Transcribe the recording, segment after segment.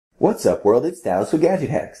What's up world, it's Dallas with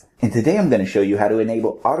Gadget Hacks, and today I'm going to show you how to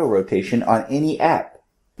enable auto rotation on any app.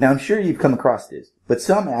 Now I'm sure you've come across this, but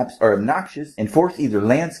some apps are obnoxious and force either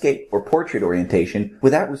landscape or portrait orientation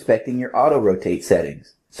without respecting your auto rotate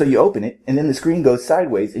settings. So you open it and then the screen goes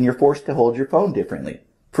sideways and you're forced to hold your phone differently.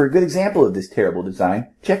 For a good example of this terrible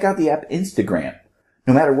design, check out the app Instagram.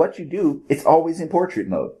 No matter what you do, it's always in portrait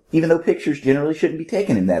mode, even though pictures generally shouldn't be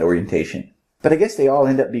taken in that orientation. But I guess they all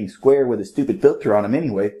end up being square with a stupid filter on them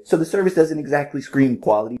anyway, so the service doesn't exactly scream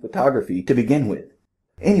quality photography to begin with.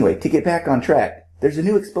 Anyway, to get back on track, there's a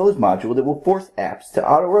new Xposed module that will force apps to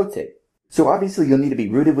auto-rotate. So obviously you'll need to be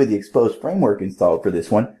rooted with the Xposed Framework installed for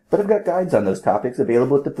this one, but I've got guides on those topics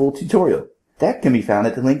available at the full tutorial. That can be found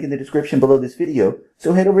at the link in the description below this video,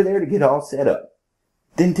 so head over there to get all set up.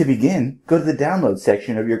 Then to begin, go to the download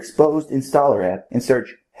section of your Xposed installer app and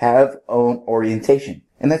search Have Own Orientation,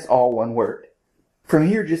 and that's all one word. From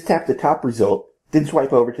here, just tap the top result, then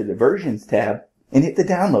swipe over to the Versions tab, and hit the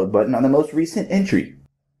download button on the most recent entry.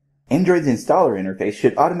 Android's installer interface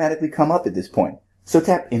should automatically come up at this point, so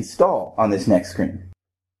tap Install on this next screen.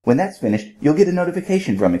 When that's finished, you'll get a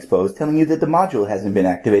notification from Xposed telling you that the module hasn't been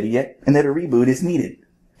activated yet and that a reboot is needed.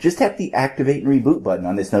 Just tap the Activate and Reboot button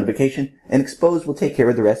on this notification, and Xposed will take care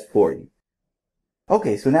of the rest for you.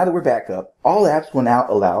 Okay, so now that we're back up, all apps will now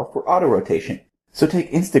allow for auto rotation. So take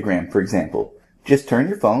Instagram, for example. Just turn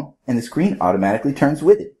your phone, and the screen automatically turns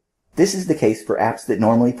with it. This is the case for apps that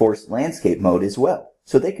normally force landscape mode as well,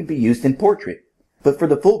 so they can be used in portrait. But for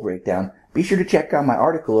the full breakdown, be sure to check out my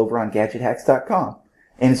article over on GadgetHacks.com.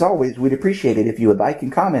 And as always, we'd appreciate it if you would like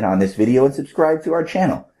and comment on this video and subscribe to our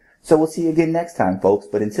channel. So we'll see you again next time, folks,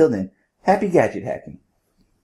 but until then, happy gadget hacking.